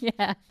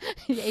 Yeah,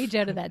 you age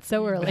out of that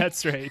so early.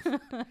 That's right.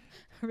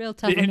 Real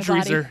tough. The on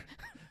injuries the body.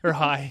 are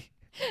high.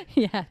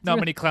 Yeah, Not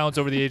many clowns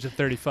over the age of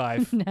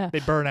 35. No. They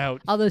burn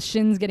out. All those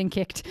shins getting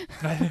kicked.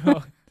 I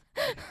know.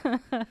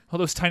 All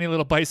those tiny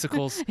little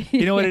bicycles.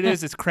 You know what it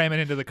is? It's cramming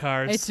into the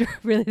cars. It's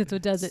really that's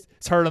what does it.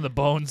 It's hard on the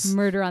bones.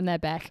 Murder on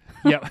that back.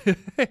 Yep.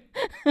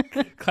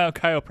 Clown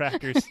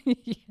chiropractors.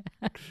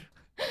 Yeah.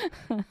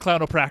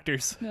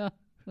 Clownopractors.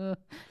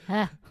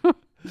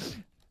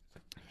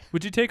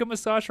 Would you take a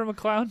massage from a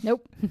clown?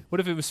 Nope. What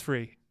if it was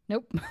free?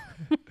 Nope.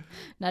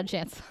 Not a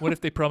chance. What if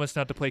they promised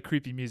not to play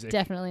creepy music?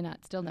 Definitely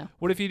not. Still no.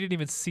 What if you didn't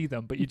even see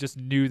them, but you just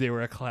knew they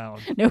were a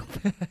clown? Nope.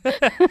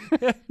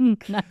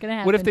 Not gonna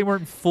happen. What if they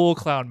weren't full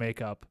clown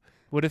makeup?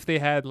 What if they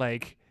had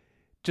like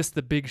just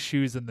the big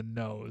shoes and the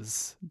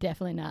nose?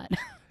 Definitely not.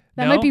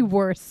 That No? might be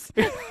worse.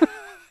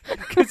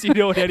 Because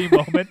at any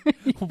moment,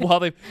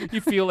 while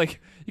you feel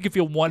like you can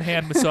feel one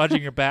hand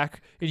massaging your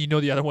back, and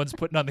the other one's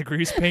putting on the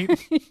grease paint.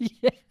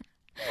 Yeah.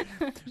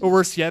 Or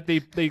worse yet, they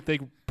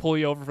pull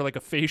you over for like a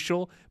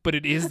facial, but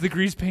it is the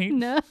grease paint.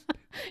 No.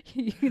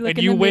 You look And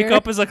in you the wake mirror.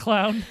 up as a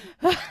clown.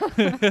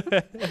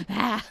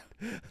 Ah.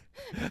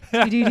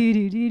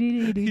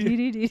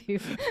 Do-do-do-do-do-do-do-do-do.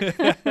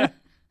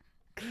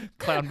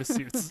 Clown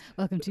masseuse.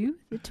 Welcome to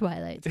the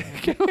Twilight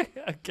Zone.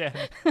 Again.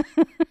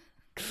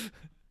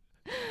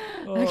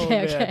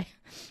 Okay.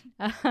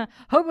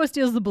 Hobo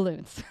steals the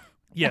balloons.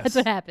 Yes. That's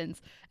what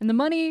happens. And the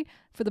money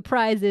for the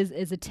prizes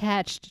is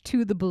attached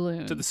to the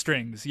balloon. To the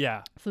strings,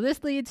 yeah. So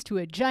this leads to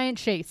a giant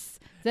chase.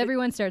 As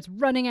everyone starts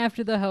running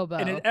after the hobo.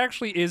 And it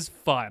actually is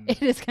fun.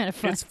 It is kind of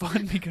fun. It's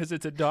fun because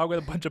it's a dog with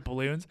a bunch of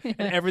balloons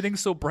and everything's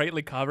so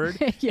brightly covered.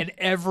 Yeah. And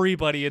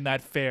everybody in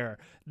that fair,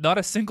 not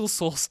a single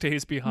soul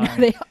stays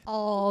behind. They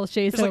all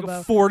chase There's hobo.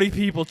 like 40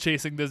 people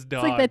chasing this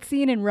dog. It's like that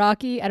scene in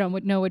Rocky. I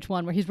don't know which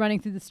one, where he's running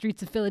through the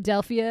streets of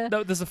Philadelphia.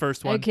 No, this is the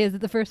first one. Okay, is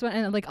it the first one?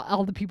 And like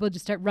all the people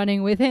just start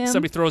running with him.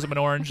 Somebody throws him an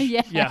orange.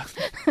 Yeah.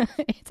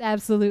 It's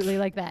absolutely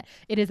like that.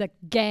 It is a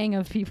gang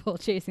of people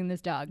chasing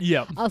this dog.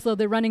 Yep. Also,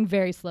 they're running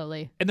very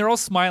slowly. And they're all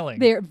smiling.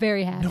 They're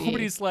very happy.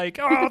 Nobody's like,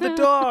 oh, the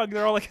dog.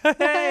 They're all like,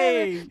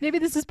 hey, Maybe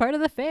this is part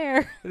of the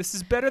fair. this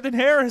is better than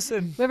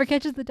Harrison. Whoever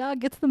catches the dog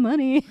gets the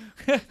money.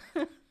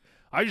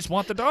 I just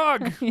want the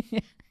dog.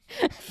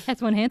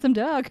 That's one handsome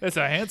dog. That's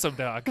a handsome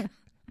dog.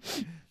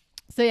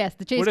 So yes,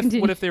 the chase What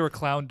continues. if they were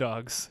clown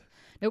dogs?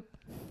 Nope.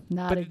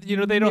 Not But,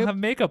 they don't have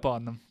makeup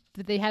on them.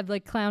 Did they have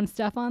like clown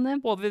stuff on them?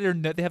 Well, they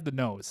have the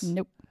nose.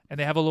 Nope. And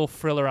they have a little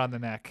friller on the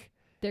neck.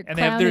 They're And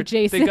clown they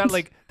adjacent. got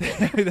like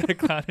they're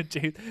clown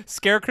adjacent.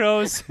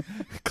 Scarecrows,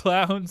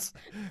 clowns,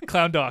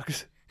 clown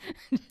dogs.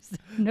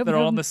 Nope, They're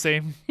all in nope. the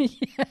same.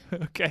 Yeah.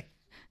 Okay.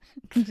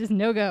 Just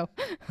no go.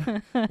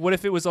 What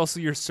if it was also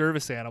your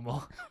service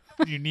animal?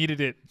 You needed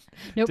it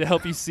Nope. to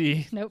help you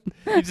see. Nope.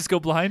 You just go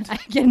blind. I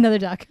get another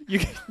dog.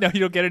 No, you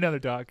don't get another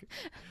dog.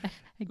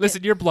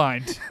 Listen, you're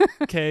blind.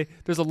 Okay,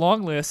 there's a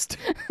long list,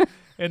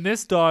 and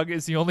this dog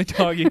is the only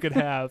dog you could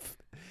have.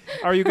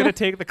 Are you gonna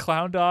take the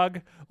clown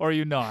dog or are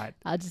you not?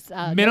 I'll just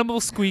Minimal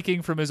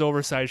squeaking from his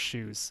oversized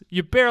shoes.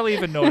 You barely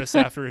even notice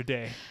after a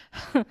day.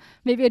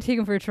 maybe I'd take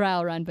him for a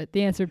trial run, but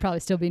the answer would probably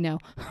still be no.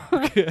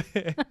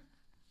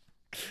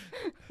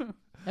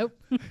 Nope.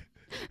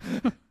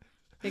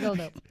 Big old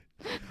nope.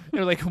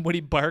 Or like when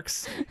he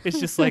barks, it's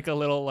just like a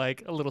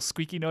little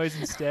squeaky noise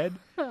instead.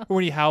 Or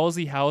when he howls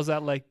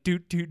that like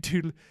doot doot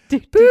doot.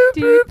 Doot, Boo, doot,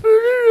 boo, doot.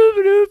 boo,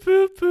 boo,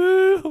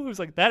 boo, boo. It was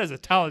like, that is a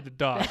talented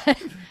dog.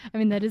 I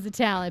mean, that is a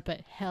talent,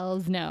 but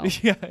hell's no.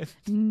 Yeah.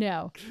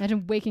 No.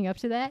 Imagine waking up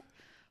to that.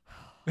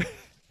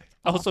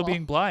 Also Awful.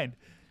 being blind.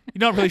 You're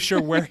not really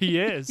sure where he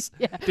is.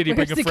 Yeah. Did he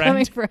bring Where's a it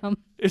coming friend? from?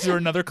 Is there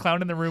another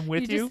clown in the room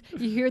with you?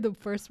 You hear the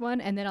first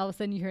one, and then all of a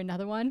sudden you hear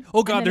another one. Oh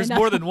and God, then there's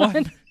more than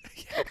another one.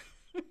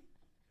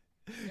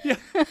 Yeah.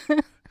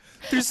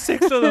 There's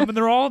 6 of them and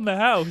they're all in the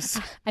house.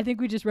 I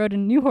think we just wrote a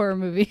new horror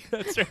movie.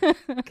 That's right.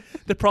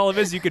 The problem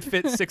is you could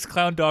fit 6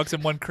 clown dogs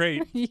in one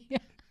crate. Yeah.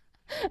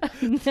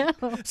 No.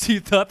 So you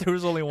thought there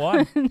was only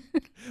one.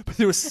 But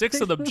there was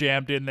 6 of them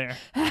jammed in there.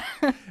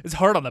 It's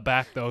hard on the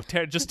back though.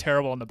 Just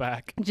terrible on the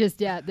back.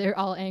 Just, yeah, they're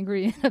all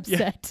angry and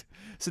upset.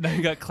 So now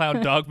you got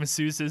clown dog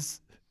masseuses.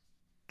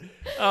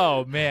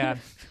 Oh man.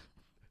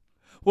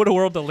 What a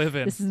world to live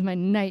in. This is my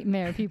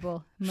nightmare,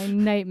 people. My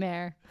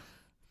nightmare.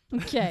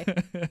 Okay.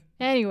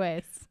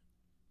 Anyways.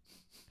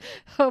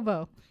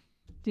 Hobo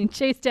being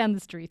chased down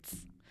the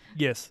streets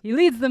Yes. He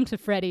leads them to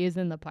Freddy's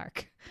in the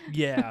park.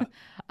 Yeah.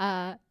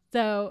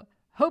 So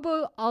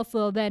Hobo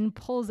also then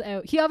pulls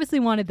out. He obviously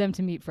wanted them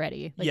to meet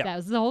Freddy. Like that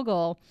was the whole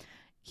goal.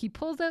 He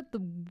pulls out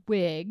the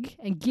wig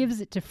and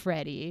gives it to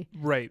Freddy.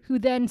 Right. Who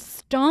then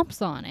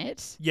stomps on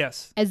it.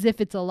 Yes. As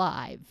if it's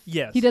alive.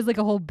 Yes. He does like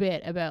a whole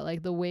bit about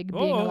like the wig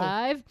being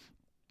alive.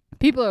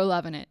 People are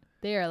loving it.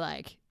 They are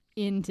like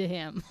into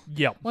him.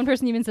 Yep. One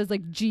person even says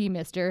like, "Gee,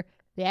 mister."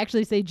 They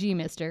actually say, "Gee,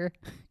 mister.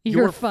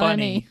 You're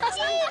funny." Gee,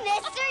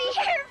 mister,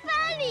 you're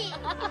funny.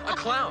 A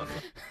clown.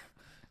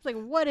 It's like,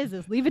 what is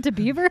this? Leave It to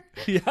Beaver?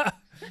 Yeah.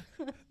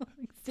 Like,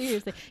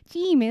 seriously.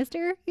 "Gee,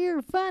 mister,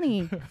 you're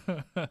funny."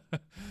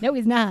 No,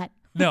 he's not.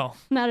 No.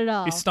 Not at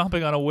all. He's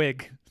stomping on a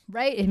wig.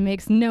 Right? It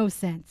makes no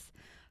sense.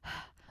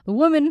 The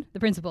woman, the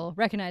principal,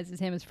 recognizes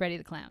him as Freddy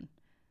the Clown.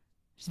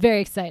 She's very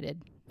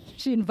excited.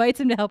 She invites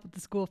him to help with the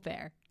school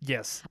fair.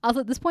 Yes.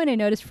 Also, at this point, I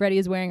noticed Freddy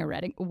is wearing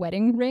a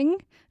wedding ring.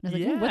 And I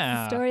was like, what's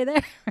the story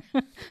there?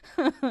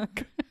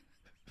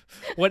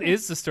 What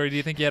is the story? Do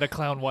you think he had a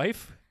clown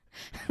wife?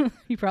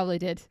 He probably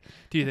did.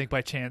 Do you think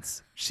by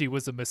chance she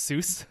was a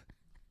masseuse?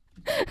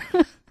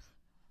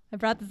 I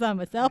brought this on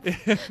myself.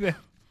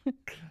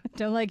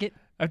 Don't like it.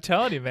 I'm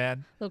telling you,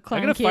 man. Little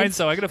clown I'm gonna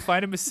kids. I'm gonna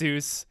find a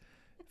masseuse.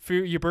 For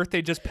your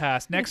birthday just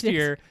passed. Next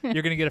year,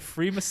 you're gonna get a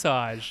free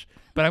massage,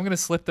 but I'm gonna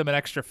slip them an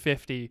extra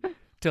 $50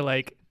 to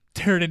like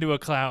turn into a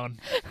clown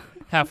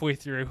halfway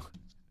through.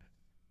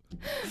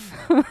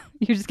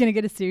 You're just gonna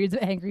get a series of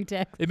angry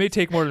texts. It may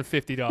take more than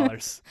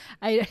 $50.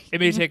 It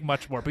may take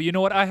much more, but you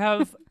know what? I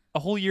have a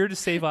whole year to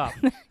save up.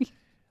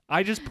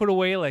 I just put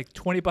away like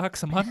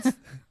 $20 a month.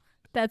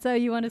 That's how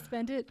you want to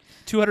spend it?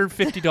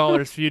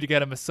 $250 for you to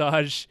get a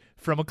massage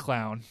from a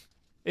clown.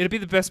 It'd be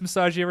the best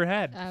massage you ever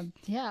had.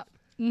 Yeah.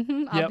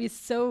 Mm-hmm. I'll be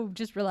so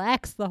just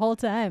relaxed the whole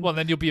time. Well,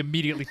 then you'll be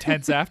immediately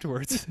tense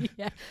afterwards.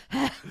 Yeah.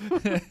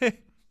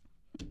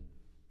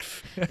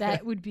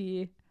 That would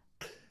be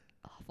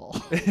awful.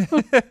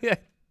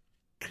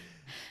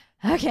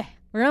 Okay.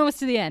 We're almost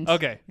to the end.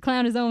 Okay. The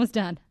clown is almost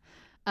done.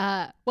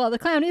 Well, the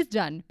clown is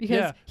done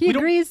because he We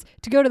don't- agrees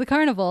to go to the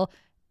carnival,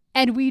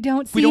 and we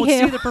don't see We don't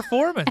him see the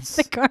performance.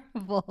 at the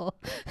carnival.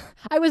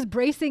 I was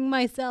bracing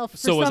myself for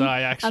So was some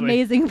I, actually.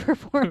 amazing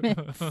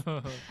performance.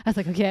 I was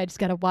like, okay, I just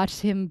got to watch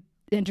him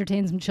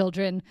entertain some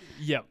children.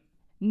 Yep.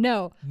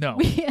 No. No.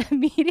 We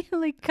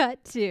immediately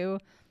cut to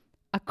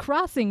a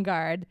crossing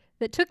guard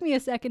that took me a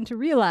second to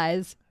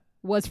realize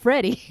was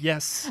Freddy.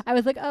 Yes. I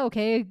was like, oh,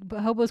 okay,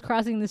 but Hobo's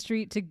crossing the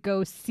street to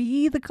go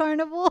see the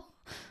carnival.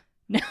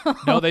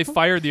 No, they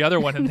fired the other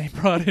one and they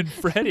brought in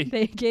Freddy.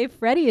 They gave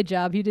Freddy a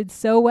job. He did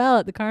so well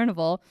at the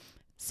carnival.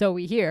 So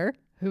we hear,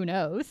 who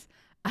knows,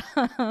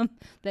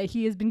 that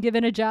he has been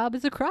given a job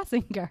as a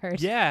crossing guard.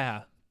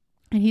 Yeah.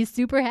 And he's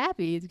super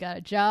happy. He's got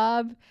a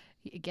job.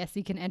 I guess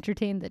he can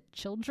entertain the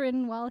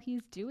children while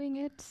he's doing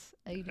it.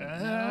 I don't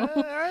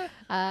know.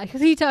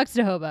 Because he talks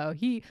to Hobo.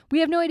 We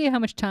have no idea how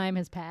much time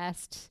has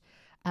passed.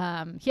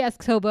 He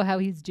asks Hobo how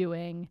he's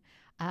doing.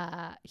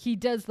 He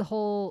does the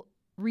whole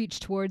reach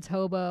towards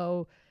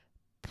Hobo,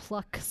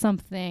 pluck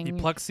something. He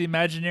plucks the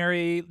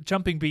imaginary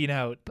jumping bean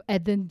out.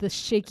 And then the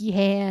shaky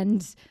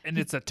hand. And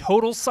it's a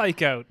total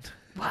psych out.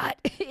 What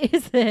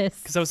is this?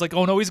 Because I was like,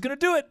 oh no, he's going to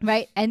do it.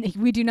 Right? And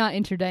we do not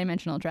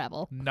interdimensional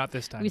travel. Not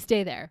this time. We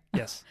stay there.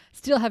 Yes.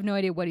 Still have no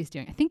idea what he's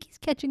doing. I think he's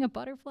catching a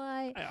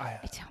butterfly. I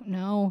don't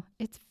know.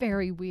 It's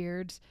very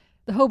weird.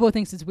 The Hobo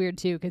thinks it's weird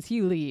too because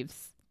he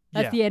leaves.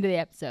 That's the end of the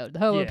episode. The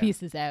Hobo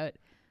pieces out.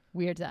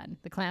 We're done.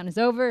 The clown is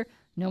over.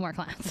 No more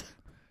clowns.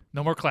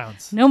 No more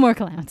clowns. No more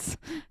clowns.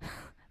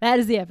 That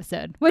is the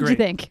episode. What'd you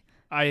Great. think?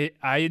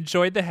 I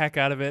enjoyed the heck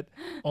out of it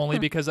only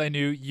because I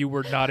knew you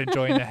were not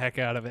enjoying the heck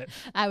out of it.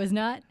 I was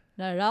not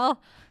at all.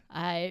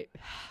 Even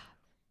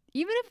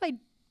if I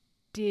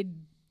did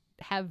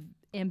have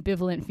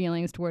ambivalent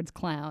feelings towards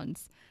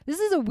clowns, this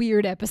is a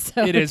weird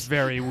episode. It is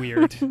very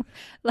weird.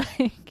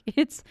 Like,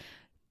 it's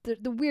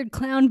the weird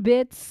clown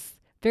bits,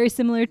 very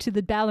similar to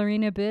the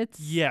ballerina bits.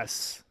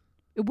 Yes.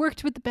 It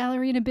worked with the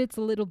ballerina bits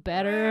a little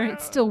better.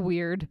 It's still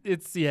weird.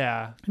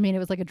 Yeah. I mean, it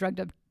was like a drugged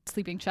up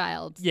sleeping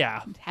child.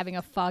 Yeah. Having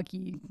a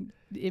foggy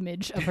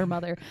image of her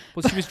mother.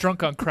 Well, she was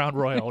drunk on Crown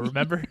Royal,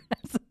 remember?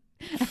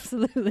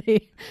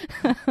 Absolutely.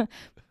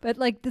 But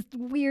like this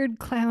weird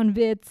clown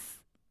bits.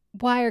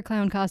 Why are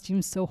clown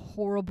costumes so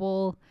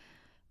horrible?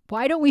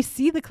 Why don't we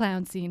see the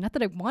clown scene? Not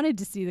that I wanted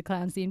to see the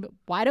clown scene, but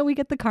why don't we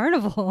get the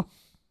carnival?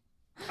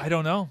 I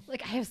don't know.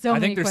 Like, I have so many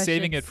I think they're questions.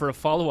 saving it for a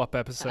follow-up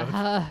episode.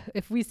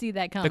 If we see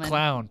that coming. The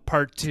Clown,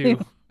 Part 2.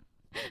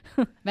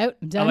 Out,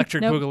 I'm done.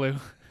 Electric Nope.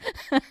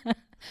 Boogaloo.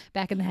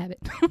 Back in the habit.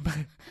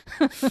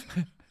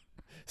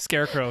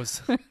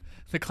 Scarecrows.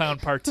 The Clown,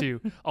 Part 2.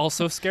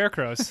 Also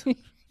Scarecrows.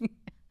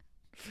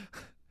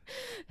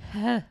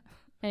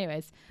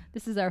 Anyways,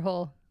 this is our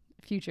whole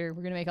future.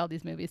 We're going to make all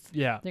these movies.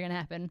 Yeah. They're going to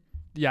happen.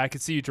 Yeah, I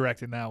could see you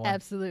directing that one.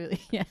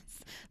 Absolutely. Yes.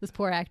 Those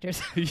poor actors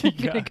are Yeah.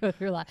 going to go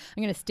through a lot.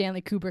 I'm going to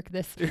Stanley Kubrick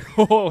this.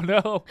 Oh,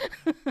 no.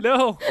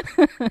 No.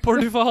 Poor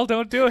Duvall,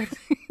 don't do it.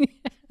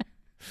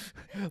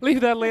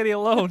 Leave that lady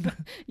alone.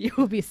 You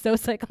will be so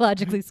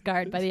psychologically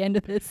scarred by the end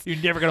of this.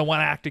 You're never going to want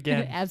to act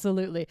again.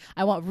 Absolutely.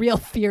 I want real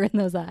fear in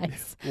those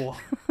eyes. Whoa.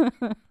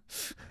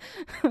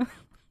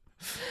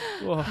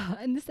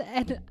 And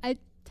it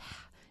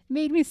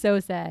made me so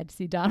sad to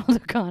see Donald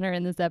O'Connor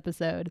in this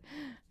episode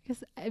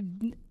because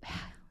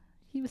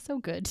he was so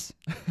good.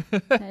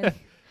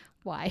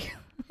 Why?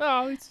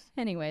 Oh,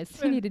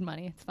 Anyways, he needed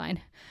money. It's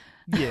fine.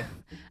 Yeah.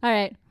 All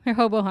right. Your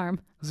hobo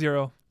harm.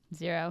 0.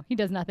 He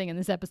does nothing in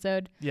this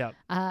episode. Yeah.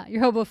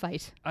 Your hobo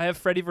fight. I have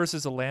Freddy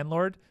versus a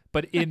landlord,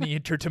 but in the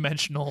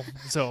interdimensional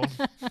zone.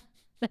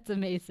 That's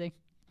amazing.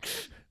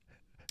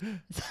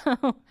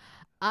 So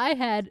I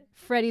had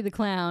Freddy the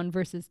Clown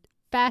versus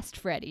Fast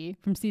Freddy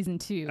from season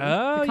 2,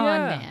 Oh, the con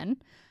yeah. man.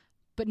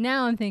 But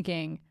now I'm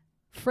thinking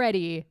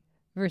Freddy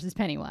versus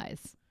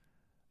Pennywise.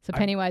 So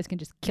Pennywise can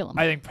just kill him.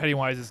 I think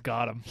Pennywise has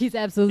got him. He's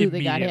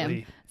absolutely got him.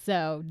 Immediately.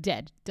 So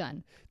dead,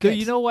 done. Though, Good.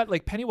 you know what?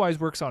 Like, Pennywise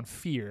works on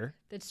fear.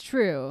 That's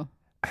true.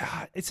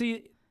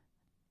 See,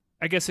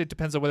 I guess it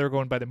depends on whether we're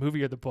going by the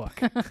movie or the book.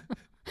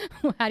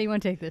 How do you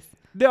want to take this?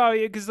 No,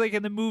 because like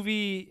in the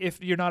movie,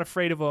 if you're not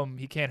afraid of him,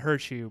 he can't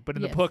hurt you. But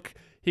in the book,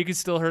 he can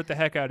still hurt the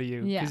heck out of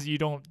you because you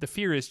don't. The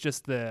fear is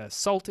just the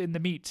salt in the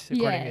meat,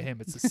 according to him.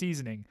 It's the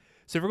seasoning.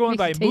 So if we're going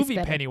by Makes it taste movie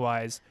better.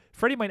 Pennywise,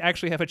 Freddy might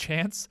actually have a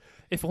chance,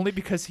 if only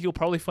because he'll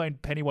probably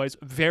find Pennywise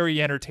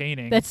very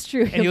entertaining. That's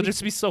true. And he'll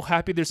just be so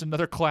happy there's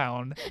another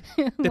clown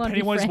that Wanna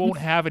be Pennywise won't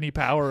friends. have any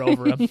power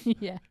over him.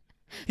 Yeah.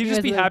 He'd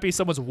just be happy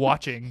someone's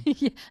watching.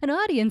 Yeah. An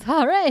audience.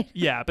 All right.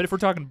 Yeah, but if we're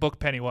talking book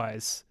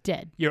Pennywise,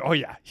 Dead.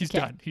 he's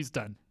done. He's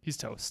done. He's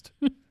toast.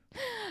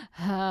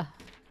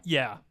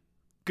 Yeah.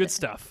 Good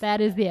stuff.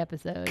 That is the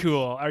episode.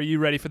 Cool. Are you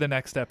ready for the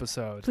next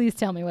episode? Please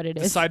tell me what it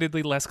is.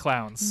 Decidedly less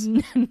clowns.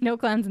 No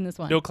clowns in this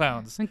one. No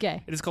clowns.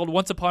 Okay. It is called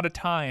Once Upon a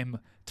Time,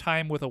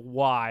 time with a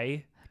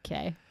Y.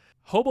 Okay.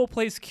 Hobo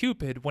plays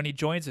Cupid when he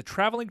joins a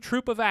traveling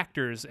troupe of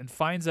actors and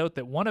finds out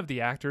that one of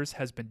the actors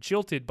has been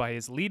jilted by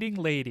his leading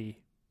lady.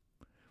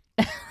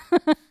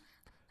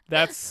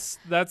 That's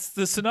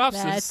the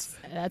synopsis.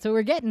 That's what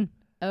we're getting.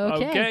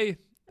 Okay.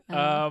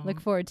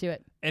 Look forward to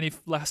it. Any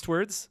last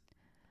words?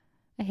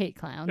 I hate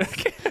clowns.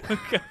 Okay.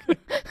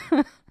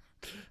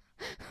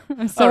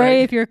 I'm sorry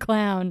right. if you're a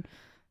clown.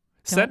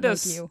 Send like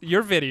us you.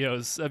 your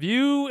videos of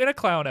you in a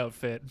clown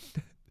outfit.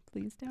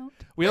 Please don't.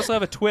 We also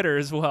have a Twitter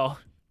as well,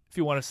 if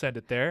you want to send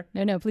it there.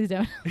 No, please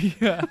don't.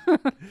 Yeah.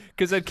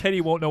 Because then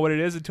Kenny won't know what it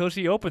is until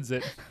she opens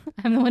it.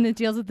 I'm the one that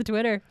deals with the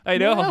Twitter. I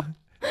know.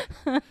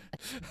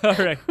 All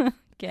right.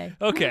 Okay.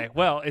 Okay.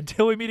 Well,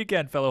 until we meet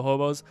again, fellow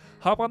hobos,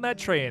 hop on that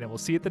train and we'll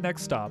see you at the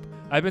next stop.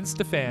 I've been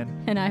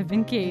Stefan. And I've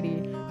been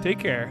Katie. Take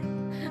care.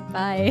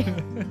 Bye.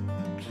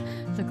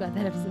 So glad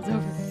that episode's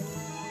over.